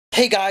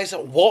Hey guys,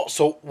 what's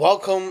up?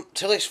 Welcome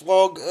to this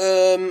vlog.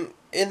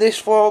 In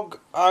this vlog,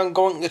 I'm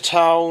going to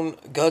town,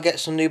 go get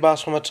some new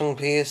bars for my tongue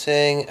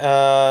piercing,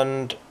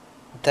 and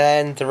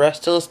then the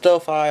rest of the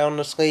stuff I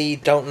honestly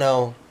don't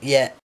know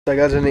yet. So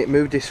guys, I need to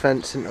move this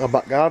fence into our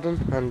back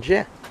garden, and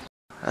yeah,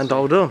 and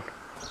all done.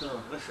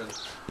 Oh, listen.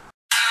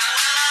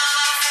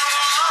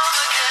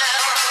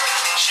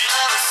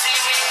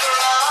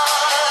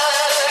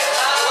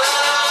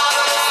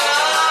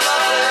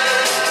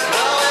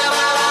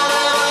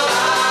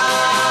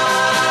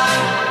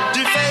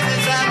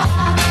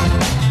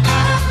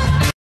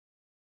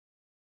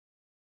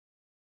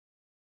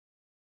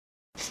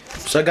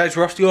 So guys,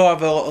 we're off to go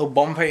have a little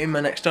bonfire in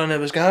my next door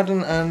neighbour's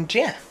garden, and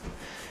yeah,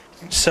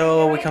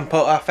 so we can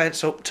put our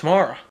fence up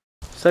tomorrow.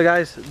 So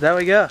guys, there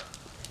we go.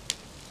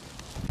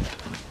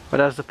 But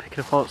there's the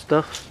picking up all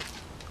stuff,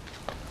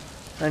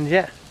 and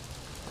yeah,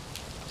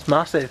 it's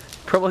massive.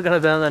 Probably gonna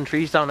burn them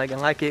trees down again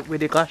like we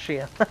did last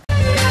year.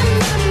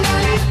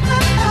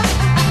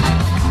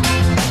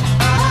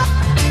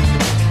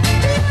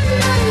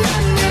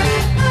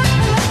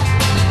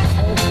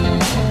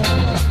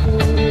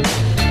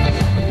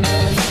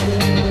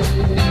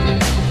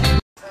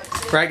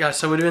 Right guys,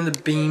 so we're doing the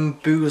BEAN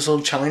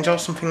BOOZLED challenge or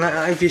something like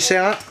that, if you say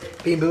that.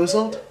 BEAN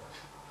BOOZLED.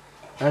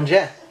 And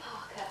yeah.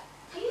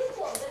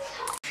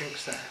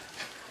 Drinks there.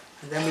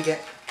 And then we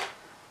get...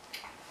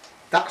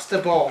 That's the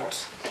board.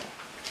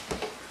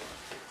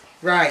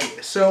 Right,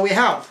 so we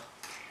have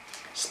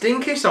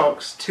Stinky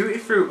Socks, Tutti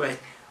Frutti,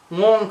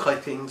 lawn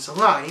clippings,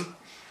 lime,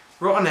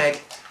 rotten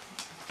egg,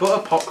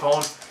 butter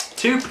popcorn,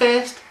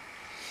 toothpaste,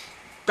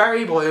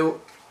 berry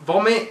blue,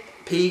 vomit,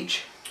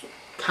 peach,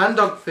 canned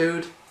dog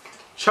food,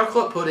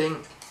 chocolate pudding,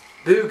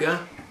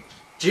 booger,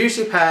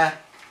 juicy pear,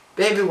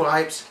 baby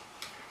wipes,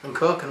 and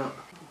coconut.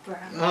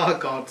 Brown. Oh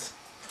god.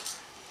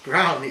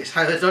 Brown, it's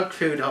either dog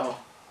food or...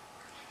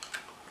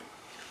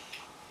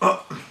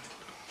 Oh.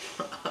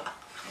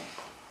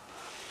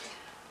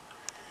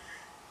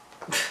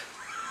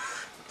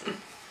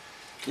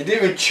 You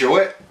didn't even chew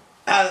it.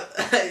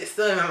 It's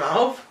still in my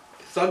mouth.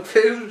 It's dog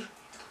food.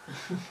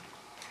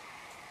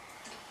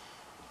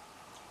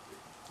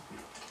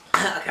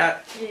 I can't.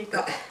 You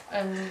got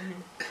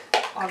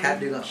I can't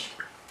do that.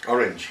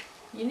 Orange.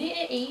 You need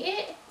to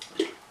eat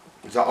it.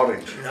 Is that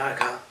orange? No, I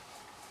can't.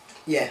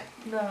 Yeah.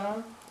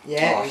 No.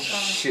 Yeah. Oh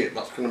shit,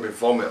 that's gonna be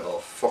vomit or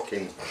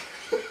fucking...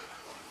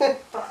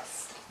 That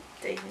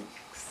stinks.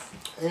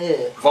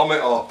 Yeah.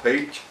 Vomit or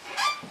peach?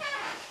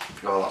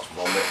 Oh, that's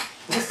vomit.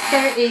 Just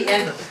start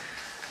eating.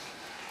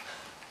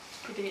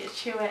 You need to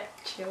chew it.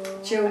 Chew.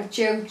 Chew,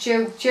 chew,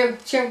 chew, chew,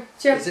 chew,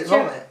 chew. Is it chew.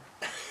 vomit?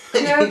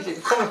 Is it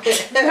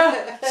vomit?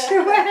 No,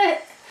 chew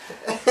it.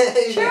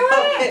 Chew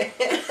it.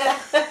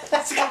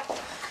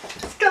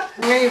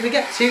 I mean, we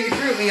get Tutti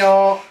Frutti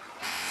or...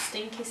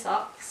 Stinky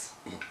socks.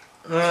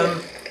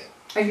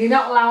 And you're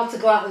not allowed to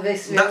go out of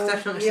this room. That's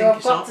definitely You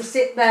have stinky got socks. to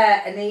sit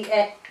there and eat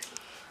it.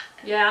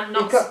 Yeah, I'm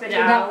not spit it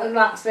You're not out.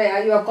 allowed to spit it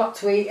out. You have got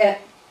to eat it.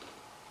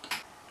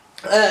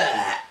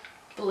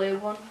 Blue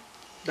one.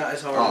 That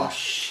is horrible. Oh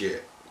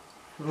shit.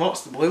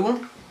 What's the blue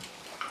one?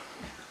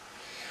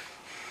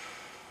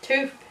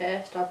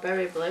 Toothpaste or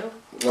berry blue.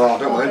 Oh, I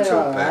don't mind they're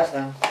all right toothpaste.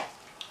 then.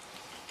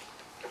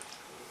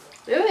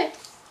 Do it.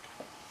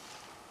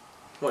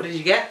 What did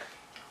you get?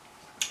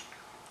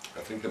 I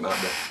think it might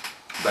be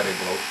berry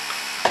blue.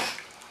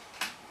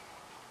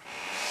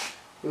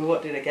 Well,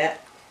 what did I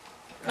get?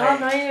 Oh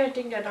no, you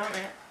didn't get on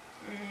it.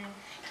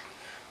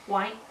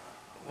 White.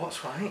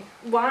 What's white?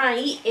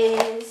 White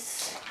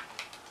is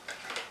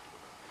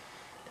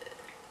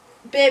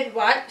baby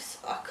wipes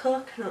or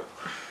coconut.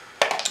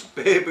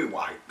 Baby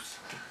wipes.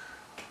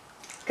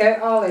 Get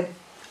it all in.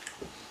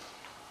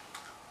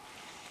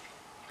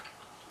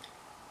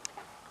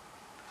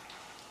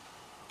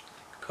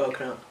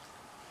 Coconut.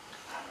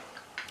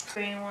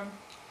 Green one.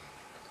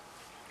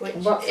 Which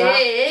What's that?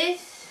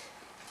 is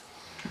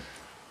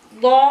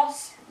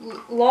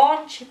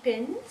lawn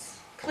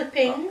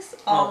clippings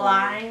or Oh.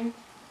 lime.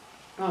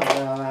 Oh,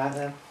 they're alright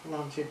then.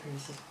 Long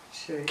chickens.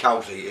 Sure.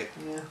 Cows eat it.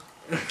 Yeah.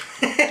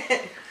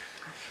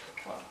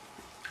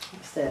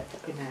 What's that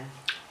fucking hair?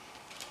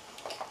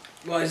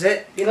 What is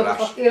it? You look,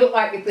 Grass. you look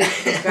like you're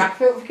bleaching grass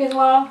for fucking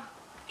lawn.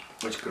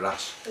 Which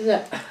grass? Is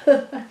it?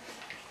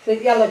 Is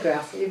it yellow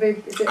grass? Is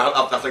it?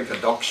 I think the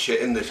dog's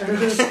shit in this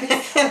grass.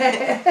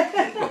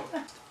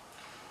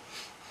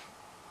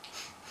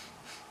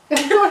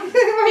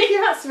 Why do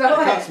you not smell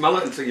You can't it? smell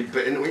it until you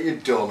bit into it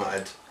with your donut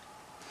head.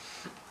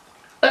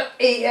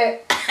 Eat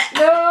it.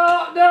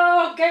 No,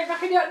 no, get it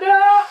back in your...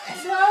 No,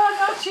 no,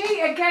 not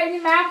cheating. Get it in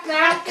your mouth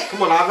now.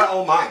 Come on, have it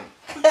all mine.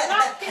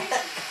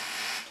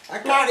 I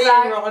can't eat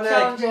Right, rotten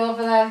John's egg.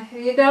 over there.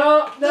 You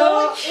don't,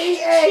 no, eat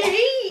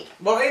it.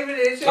 What even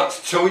is it?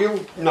 That's two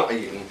you not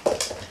eating.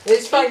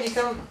 It's fine, you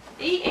can't.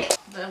 Eat it.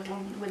 The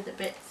one with the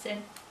bits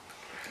in.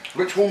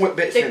 Which one with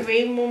bits The in?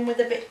 green one with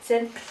the bits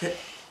in.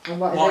 And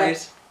What it?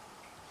 is?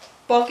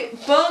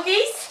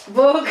 Bogies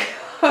Bug.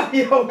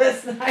 Your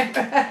worst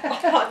nightmare.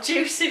 or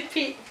juicy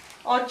pears.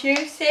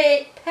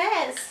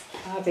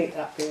 I'd eat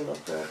that for you,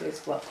 love,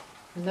 as well.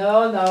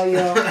 No, no,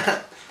 you're.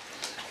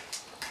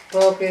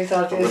 Broken I'm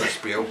going to sodgers.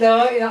 spill.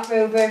 No, you're not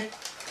moving.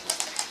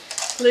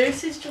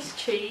 Lucy's just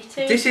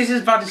cheating. This is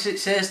as bad as it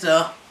says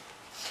though.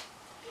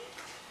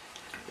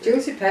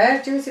 Juicy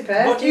pears, juicy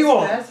pears. What do you juicy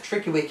want? pears.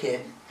 Tricky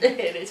Wicked.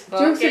 It's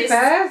Juicy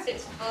pears.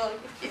 It's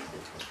bogus.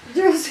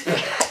 Juicy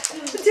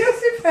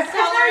Juicy pears.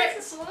 Swallow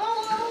it,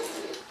 swallow.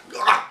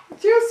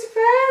 Juicy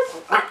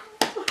pears.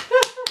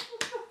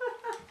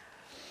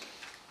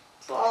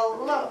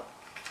 Swallow.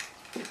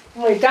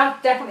 Well, your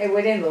dad's definitely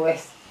winning,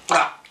 Lewis.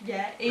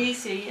 Yeah,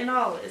 easy and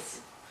all this.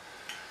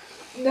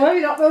 No,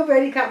 you're not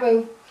moving, you can't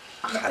move.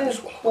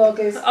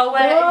 Bogus. Oh,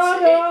 wait,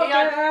 No,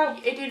 get out.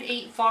 he didn't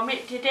eat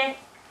vomit, did he?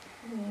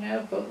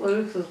 No, but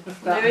Lewis was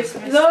missed that. Lewis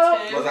missed No.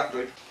 two. What's that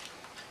doing?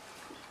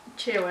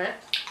 Chew it.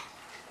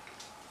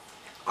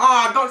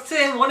 Oh, I got the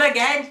same one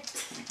again.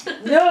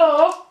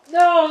 No,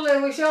 no,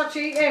 Lewis, you're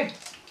cheating.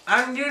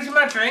 I'm using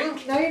my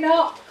drink. No, you're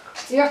not.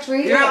 You have to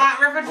eat You don't it. like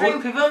have a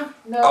drink with them?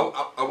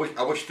 No.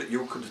 I wish that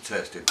you could have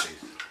tasted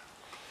these.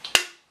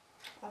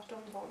 I've done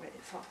vomit,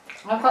 it's hot.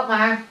 I've got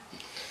mine.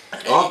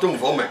 Oh, I've done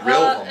vomit, real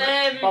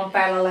vomit.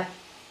 Bonfire Lily.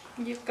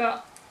 You've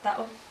got that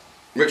one,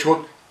 Which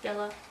one?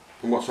 yellow.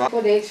 And what's that?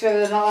 Good each for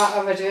they're not like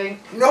have a drink.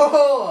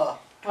 No.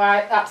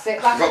 Right, that's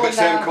it. That's Got the one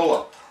same down.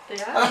 colour.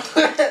 They are.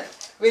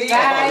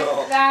 Right,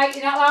 Oh, no. right,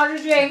 you're not allowed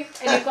to drink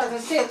and you've got to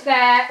sit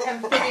there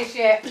and finish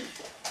it.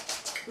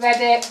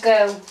 Ready,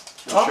 go.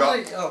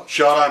 Oh.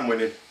 Sure, I'm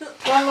winning.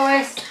 Go on,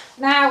 Lewis.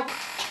 Now.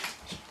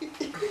 Eat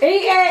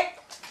it.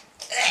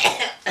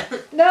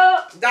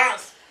 No,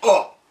 That's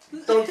Oh!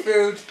 dog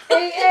food.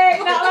 eat it.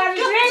 You're not allowed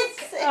to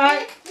drink.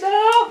 Right,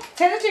 no.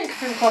 Take the drink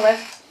from Chloe.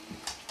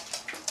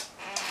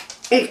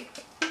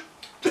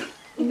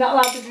 You're not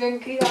allowed to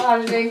drink. You're not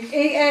allowed to drink.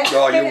 Eat it.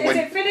 No, you Is win.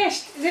 it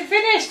finished? Is it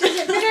finished? Is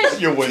it finished?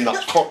 You win,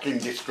 that's fucking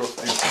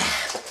disgusting.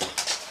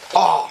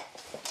 Oh!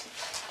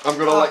 I'm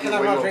gonna let you Can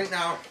I win. have my Look. drink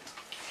now?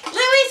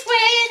 Lewis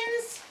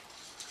wins!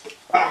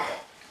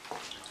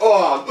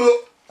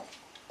 Oh!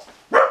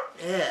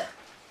 Yeah.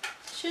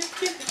 Should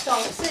you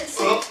don't sit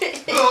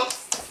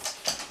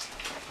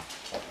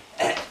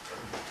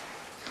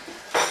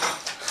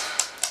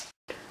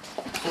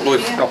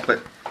Louis, stop it.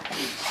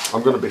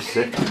 I'm gonna be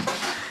sick.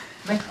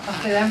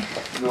 After them.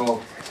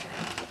 No.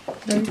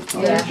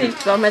 Yeah.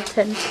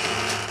 vomiting.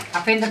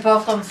 I think they're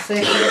both on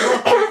sick.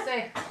 They're both on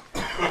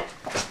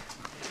sick.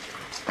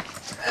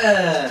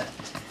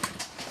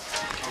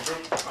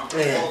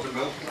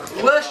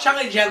 Worst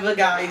challenge ever,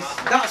 guys.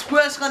 That's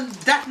worse than,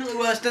 definitely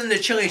worse than the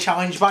chili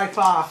challenge by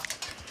far.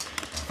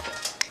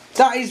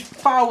 That is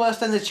far worse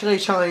than the chili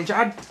challenge.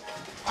 I'd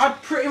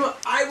pretty much,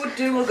 I would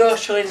do a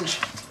ghost challenge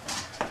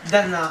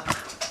than that.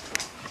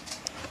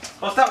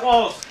 What's that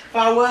was?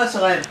 Far worse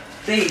than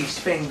these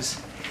things.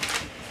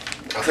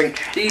 I think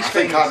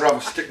things. I'd rather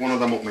stick one of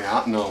them up my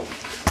heart. No.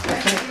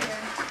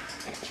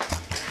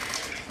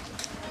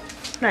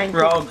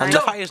 Wrong. And the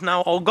fire's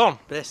now all gone,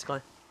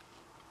 basically.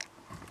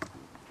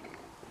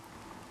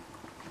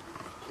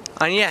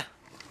 And yeah.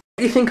 What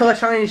do you think of the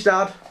challenge,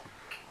 Dad?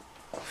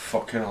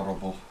 Fucking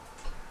horrible.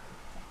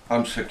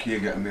 I'm sick of you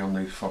getting me on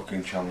these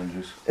fucking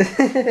challenges. Do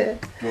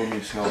them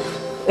yourself.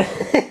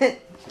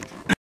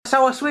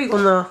 Sour sweet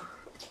one though.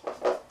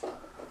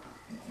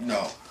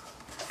 No.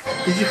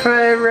 Did you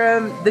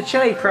prefer the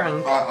chili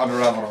prank? I'd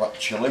rather have that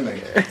chili,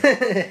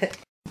 mate.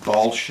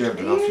 Balls shaved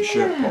and half your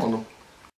shirt put on them.